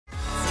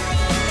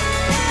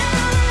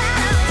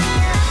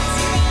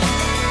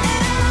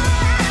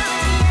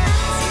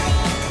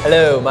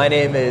Hello, my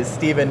name is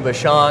Stephen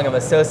Bushong. I'm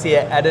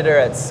Associate Editor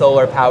at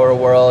Solar Power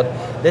World.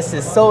 This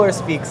is Solar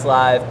Speaks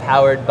Live,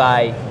 powered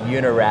by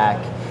Unirac.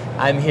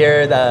 I'm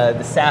here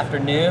this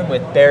afternoon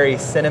with Barry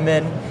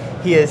Cinnamon.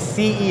 He is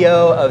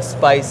CEO of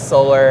Spice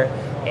Solar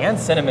and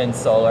Cinnamon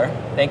Solar.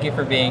 Thank you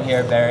for being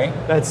here, Barry.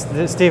 That's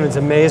Stephen's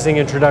amazing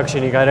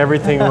introduction. You got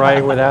everything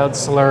right without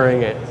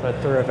slurring it. That's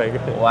terrific.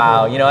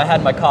 Wow, you know, I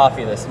had my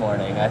coffee this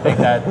morning. I think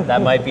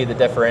that might be the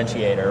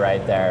differentiator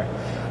right there.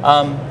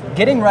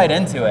 Getting right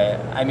into it,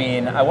 I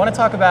mean, I want to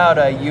talk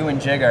about you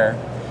and Jigger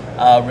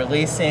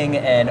releasing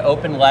an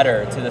open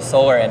letter to the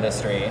solar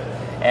industry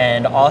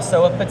and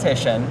also a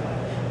petition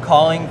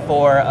calling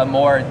for a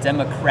more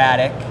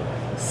democratic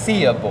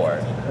SEIA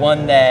board,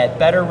 one that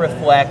better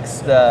reflects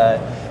the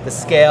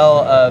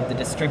scale of the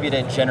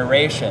distributed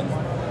generation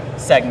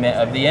segment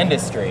of the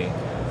industry.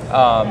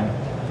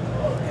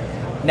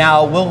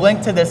 Now, we'll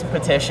link to this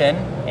petition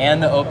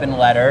and the open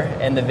letter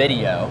in the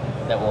video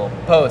that we'll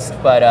post,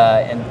 but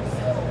and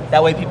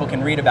that way people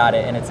can read about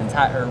it in its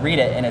read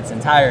it in its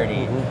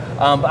entirety.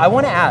 But I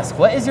want to ask,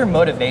 what is your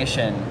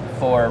motivation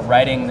for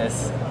writing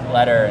this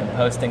letter and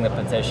posting the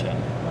petition?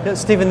 Yeah,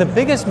 Stephen, the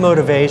biggest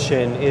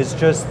motivation is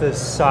just the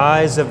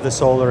size of the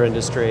solar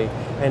industry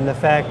and the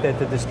fact that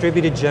the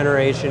distributed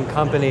generation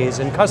companies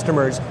and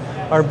customers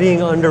are being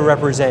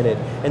underrepresented.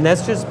 And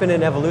that's just been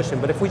an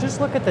evolution. But if we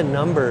just look at the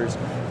numbers,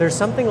 there's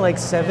something like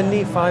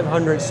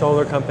 7,500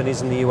 solar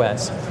companies in the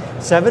US.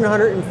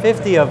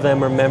 750 of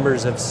them are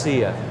members of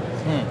SEIA.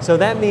 So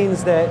that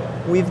means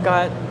that we've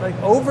got like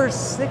over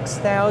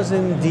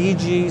 6,000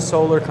 DG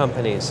solar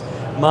companies,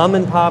 mom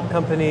and pop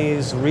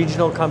companies,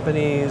 regional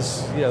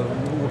companies, you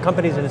know,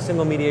 companies in a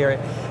single media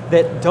area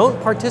that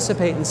don't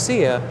participate in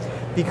SEIA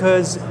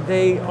because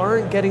they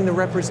aren't getting the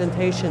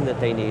representation that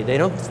they need. They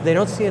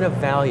don't see enough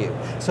value.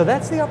 So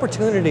that's the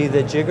opportunity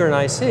that Jigger and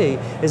I see,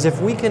 is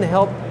if we can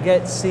help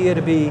get SEIA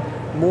to be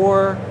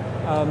more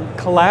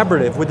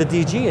collaborative with the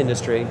DG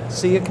industry,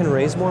 SEIA can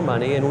raise more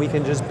money and we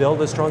can just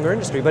build a stronger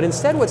industry. But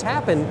instead what's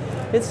happened,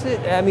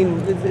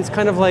 it's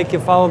kind of like you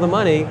follow the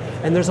money,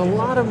 and there's a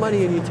lot of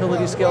money in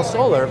utility scale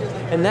solar,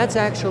 and that's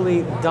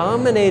actually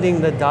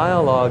dominating the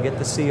dialogue at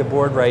the SEIA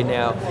board right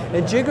now.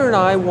 And Jigger and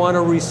I want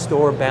to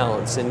restore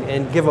balance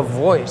and give a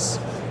voice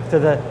to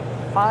the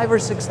 5,000 or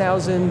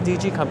 6,000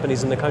 DG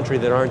companies in the country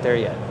that aren't there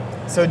yet.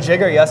 So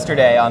Jigger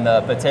yesterday on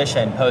the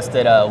petition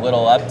posted a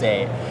little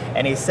update,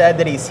 and he said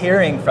that he's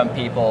hearing from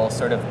people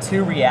sort of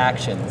two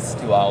reactions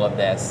to all of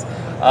this.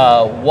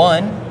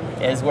 One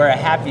is we're a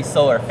happy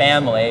solar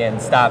family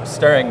and stop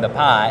stirring the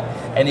pot,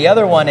 and the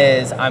other one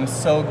is I'm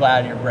so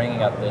glad you're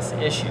bringing up this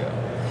issue.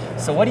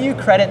 So what do you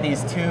credit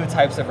these two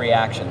types of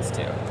reactions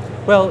to?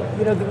 Well,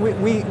 you know,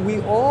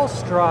 we all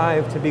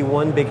strive to be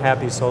one big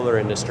happy solar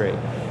industry.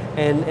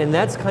 And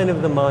that's kind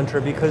of the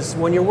mantra, because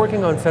when you're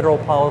working on federal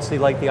policy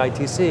like the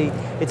ITC,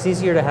 it's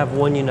easier to have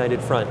one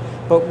united front.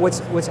 But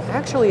what's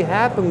actually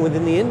happened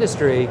within the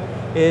industry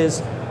is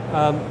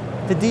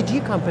the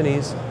DG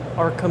companies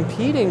are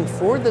competing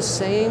for the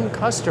same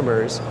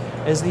customers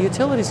as the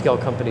utility scale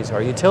companies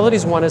are.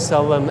 Utilities want to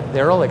sell them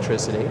their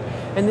electricity,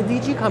 and the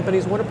DG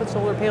companies want to put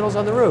solar panels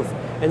on the roof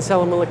and sell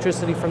them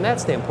electricity from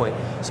that standpoint.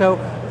 So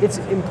it's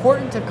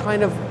important to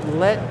kind of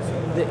let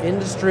the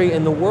industry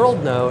and the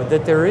world know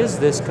that there is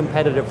this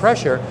competitive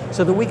pressure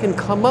so that we can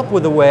come up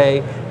with a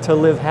way to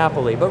live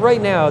happily. But right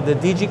now, the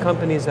DG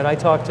companies that I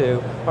talk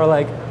to are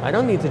like, I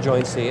don't need to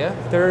join SEIA.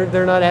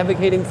 They're not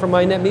advocating for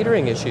my net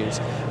metering issues.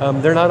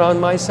 They're not on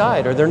my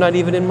side, or they're not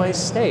even in my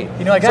state.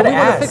 You know, I gotta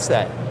want to fix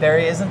that.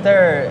 Barry,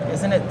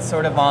 isn't it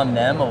sort of on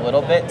them a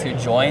little bit to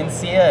join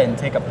SEIA and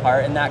take a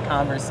part in that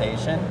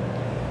conversation?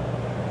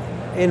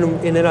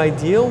 In an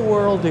ideal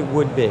world, it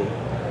would be.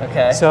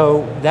 Okay.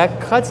 So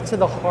that cuts to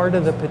the heart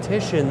of the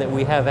petition that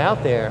we have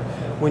out there.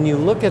 When you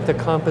look at the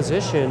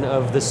composition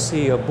of the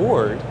SEIA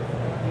board,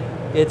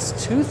 it's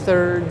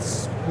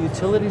 2/3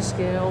 utility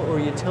scale or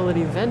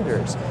utility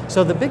vendors.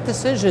 So the big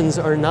decisions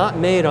are not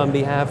made on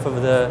behalf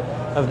of the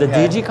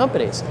DG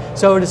companies.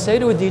 So to say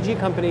to a DG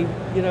company,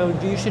 you know,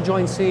 you should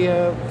join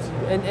SEIA,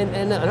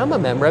 and I'm a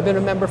member. I've been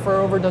a member for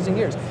over a dozen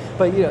years.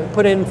 But you know,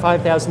 put in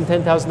 $5,000,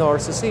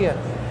 $10,000 to SEIA.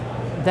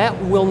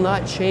 That will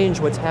not change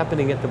what's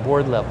happening at the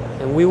board level.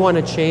 And we want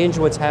to change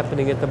what's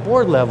happening at the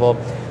board level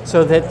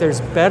so that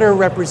there's better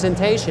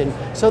representation.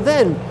 So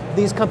then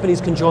these companies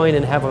can join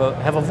and have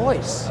a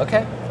voice.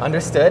 Okay,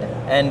 understood.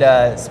 And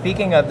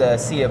speaking of the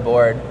SEIA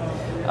board,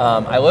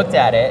 I looked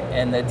at it,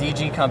 and the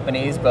DG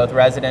companies, both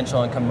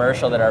residential and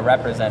commercial, that are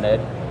represented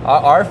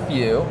are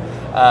few.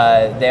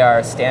 They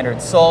are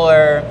Standard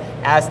Solar,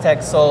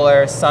 Aztec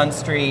Solar,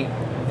 SunStreet,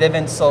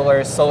 Vivint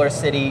Solar,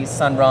 SolarCity,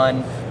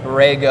 Sunrun,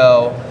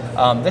 Borrego.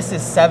 This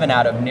is 7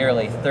 out of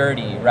nearly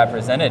 30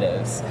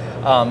 representatives.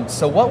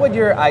 So what would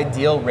your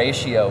ideal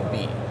ratio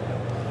be?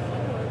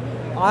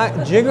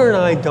 Jigger and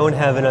I don't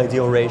have an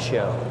ideal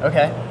ratio.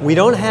 Okay. We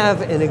don't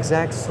have an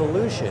exact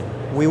solution.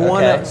 We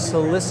want to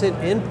solicit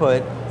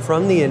input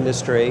from the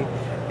industry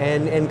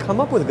and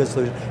come up with a good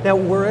solution. Now,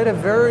 we're at a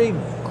very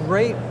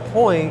great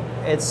point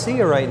at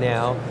SEIA right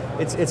now,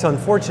 it's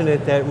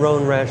unfortunate that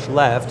Rowan Resch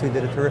left, who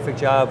did a terrific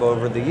job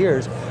over the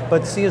years,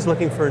 but SEIA is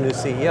looking for a new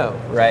CEO.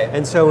 Right.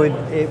 And so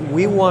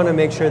we want to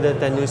make sure that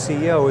that new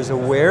CEO is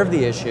aware of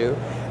the issue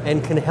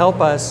and can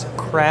help us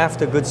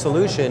craft a good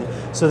solution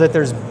so that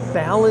there's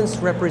balanced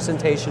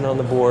representation on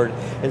the board,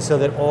 and so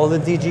that all the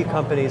DG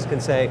companies can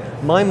say,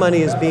 my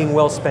money is being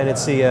well spent at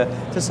SEIA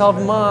to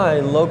solve my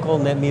local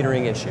net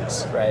metering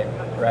issues. Right,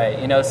 right.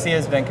 You know,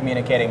 SEIA's been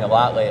communicating a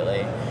lot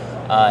lately,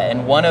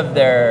 and one of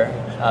their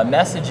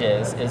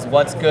messages is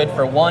what's good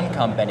for one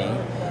company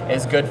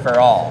is good for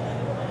all.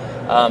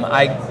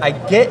 I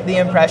get the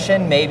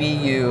impression maybe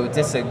you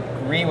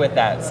disagree with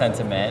that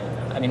sentiment.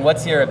 I mean,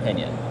 what's your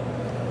opinion?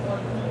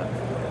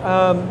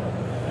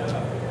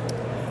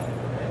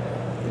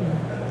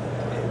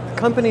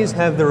 Companies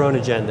have their own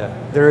agenda.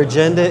 Their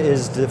agenda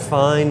is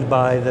defined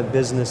by the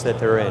business that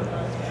they're in.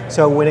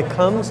 So when it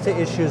comes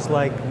to issues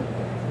like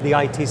the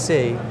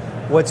ITC,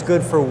 what's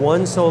good for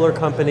one solar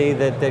company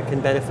that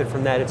can benefit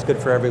from that, it's good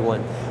for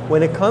everyone.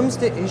 When it comes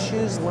to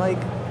issues like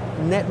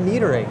net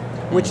metering,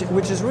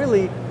 which is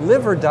really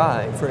live or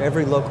die for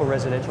every local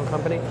residential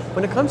company,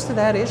 when it comes to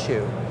that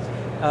issue,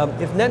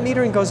 if net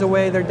metering goes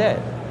away, they're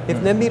dead.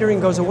 If net metering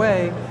goes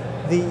away,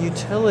 the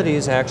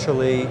utilities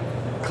actually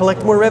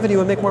collect more revenue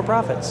and make more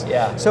profits.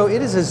 Yeah. So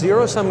it is a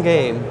zero-sum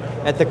game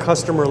at the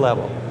customer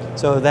level.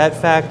 So that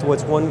fact,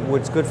 what's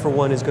good for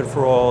one is good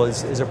for all,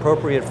 is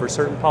appropriate for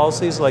certain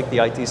policies like the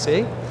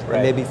ITC, right,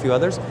 and maybe a few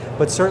others,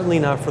 but certainly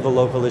not for the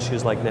local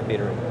issues like net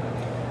metering.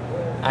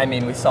 I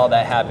mean, we saw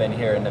that happen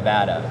here in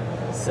Nevada.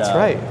 So, that's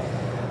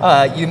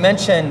right. You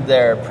mentioned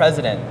their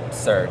president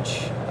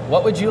search.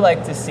 What would you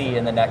like to see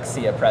in the next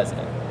SEIA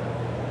president?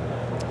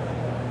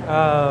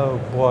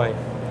 Oh boy.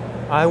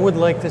 I would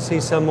like to see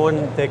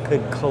someone that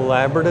could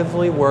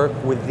collaboratively work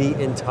with the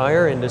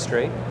entire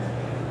industry,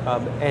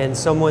 and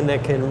someone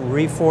that can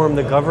reform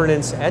the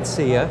governance at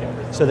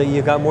SEIA so that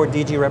you've got more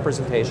DG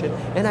representation.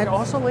 And I'd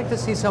also like to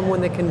see someone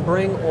that can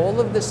bring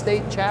all of the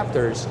state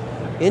chapters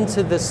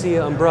into the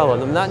SEIA umbrella.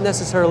 And I'm not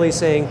necessarily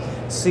saying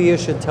SEIA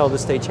should tell the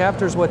state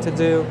chapters what to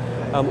do,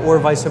 or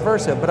vice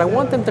versa, but I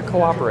want them to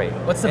cooperate.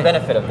 What's the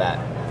benefit of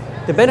that?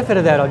 The benefit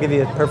of that, I'll give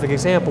you a perfect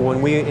example.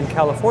 When we, in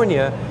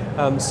California,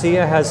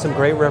 SEIA has some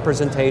great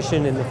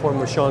representation in the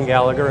form of Sean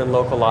Gallagher and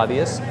local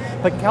lobbyists,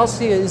 but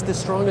CalSEIA is the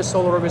strongest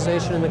solar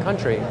organization in the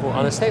country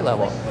on a state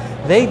level.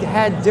 They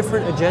had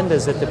different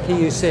agendas at the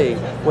PUC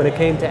when it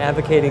came to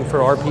advocating for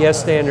RPS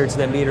standards,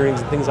 net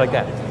meterings, and things like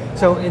that.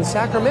 So in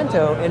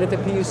Sacramento and at the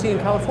PUC in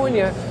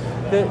California,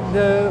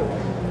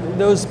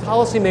 those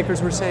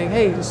policymakers were saying,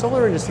 hey, the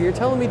solar industry, you're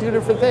telling me two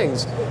different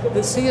things.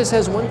 The SEIA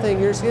says one thing,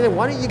 you're saying the other.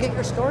 Why don't you get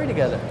your story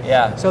together?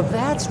 Yeah. So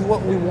that's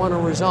what we want to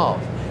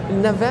resolve.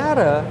 In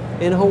Nevada,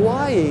 in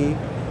Hawaii,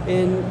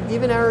 in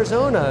even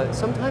Arizona,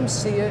 sometimes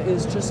SEIA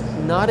is just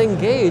not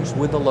engaged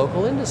with the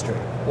local industry.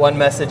 One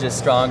message is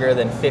stronger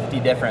than 50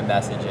 different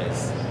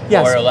messages,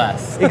 yes, more or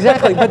less.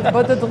 Exactly,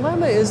 but the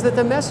dilemma is that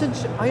the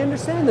message, I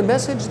understand, the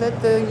message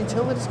that the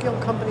utility scale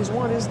companies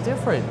want is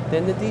different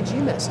than the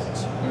DG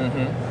message.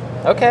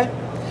 Mm-hmm. Okay.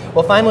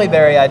 Well, finally,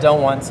 Barry, I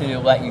don't want to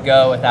let you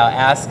go without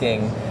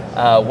asking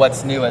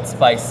what's new at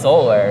Spice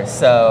Solar.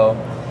 So,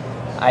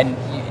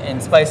 in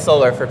Spice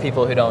Solar, for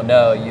people who don't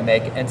know, you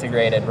make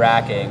integrated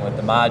racking with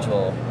the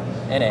module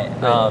in it.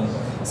 Right.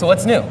 So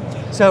what's new?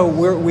 So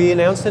we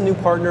announced a new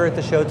partner at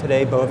the show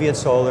today, Bovia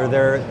Solar.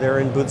 They're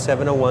in booth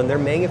 701. They're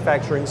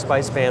manufacturing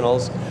Spice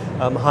panels,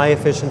 high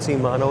efficiency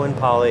mono and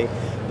poly.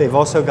 They've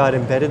also got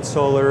embedded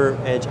solar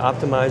edge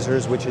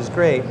optimizers, which is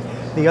great.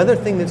 The other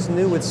thing that's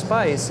new with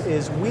Spice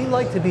is we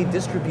like to be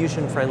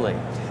distribution friendly.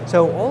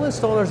 So all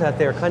installers out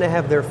there kind of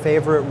have their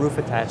favorite roof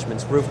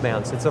attachments, roof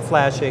mounts. It's a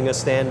flashing, a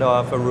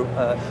standoff,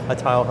 a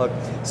tile hook.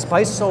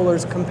 Spice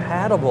Solar's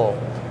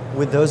compatible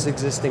with those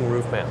existing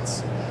roof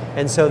mounts.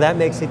 And so that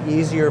makes it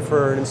easier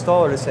for an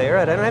installer to say, all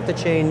right, I don't have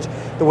to change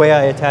the way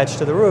I attach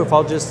to the roof.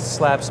 I'll just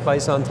slap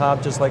Spice on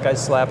top just like I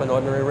slap an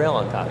ordinary rail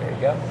on top. There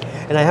you go.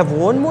 And I have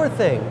one more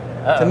thing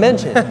to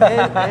mention,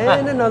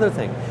 and another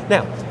thing.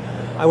 Now,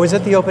 I was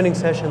at the opening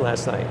session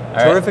last night.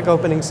 Terrific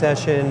opening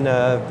session.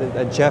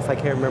 Jeff, I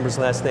can't remember his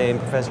last name,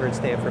 professor at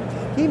Stanford.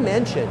 He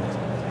mentioned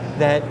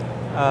that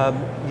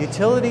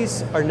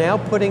utilities are now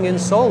putting in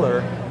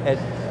solar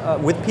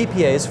with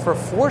PPAs for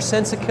 4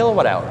 cents a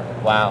kilowatt hour.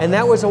 Wow. And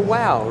that was a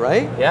wow,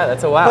 right? Yeah,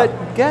 that's a wow.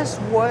 But guess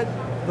what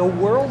the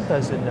world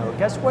doesn't know?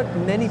 Guess what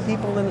many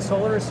people in the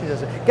solar industry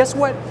doesn't know? Guess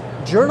what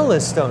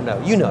journalists don't know?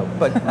 You know,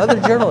 but other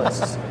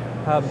journalists.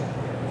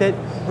 That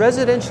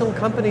residential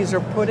companies are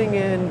putting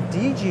in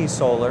DG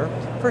solar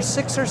for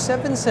 6 or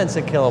 7 cents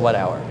a kilowatt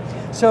hour.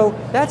 So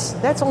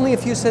that's only a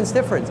few cents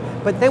difference.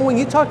 But then when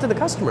you talk to the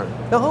customer,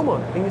 the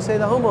homeowner, and you say to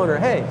the homeowner,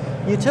 hey,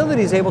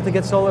 utility is able to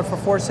get solar for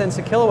 4 cents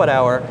a kilowatt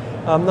hour,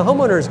 the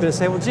homeowner is going to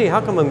say, well, gee,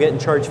 how come I'm getting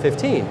charged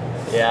 15?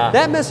 Yeah.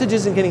 That message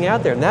isn't getting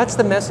out there, and that's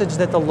the message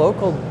that the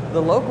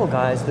local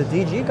guys, the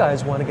DG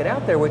guys want to get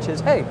out there, which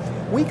is, hey,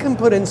 we can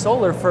put in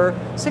solar for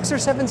 6 or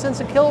 7 cents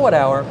a kilowatt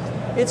hour.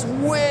 It's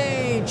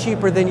way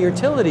cheaper than your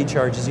utility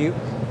charges you,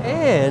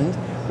 and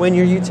when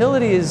your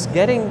utility is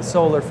getting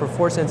solar for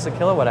 4 cents a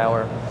kilowatt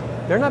hour,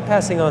 they're not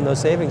passing on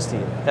those savings to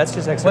you. That's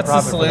just extra What's the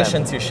profit for them.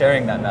 solution to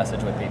sharing that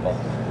message with people?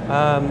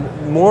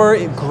 More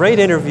great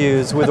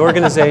interviews with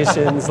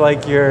organizations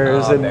like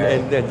yours, Oh,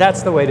 and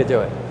that's the way to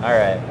do it. All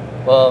right.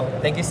 Well,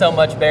 thank you so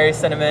much, Barry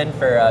Cinnamon,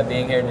 for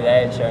being here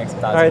today and sharing some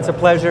thoughts. All right, it's a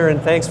pleasure,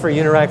 and thanks for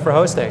Unirac for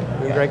hosting.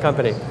 You're a great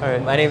company. All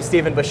right. My name is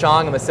Stephen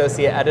Bashong. I'm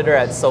Associate Editor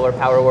at Solar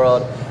Power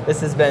World. This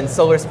has been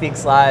Solar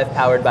Speaks Live,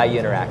 powered by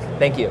Unirac.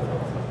 Thank you.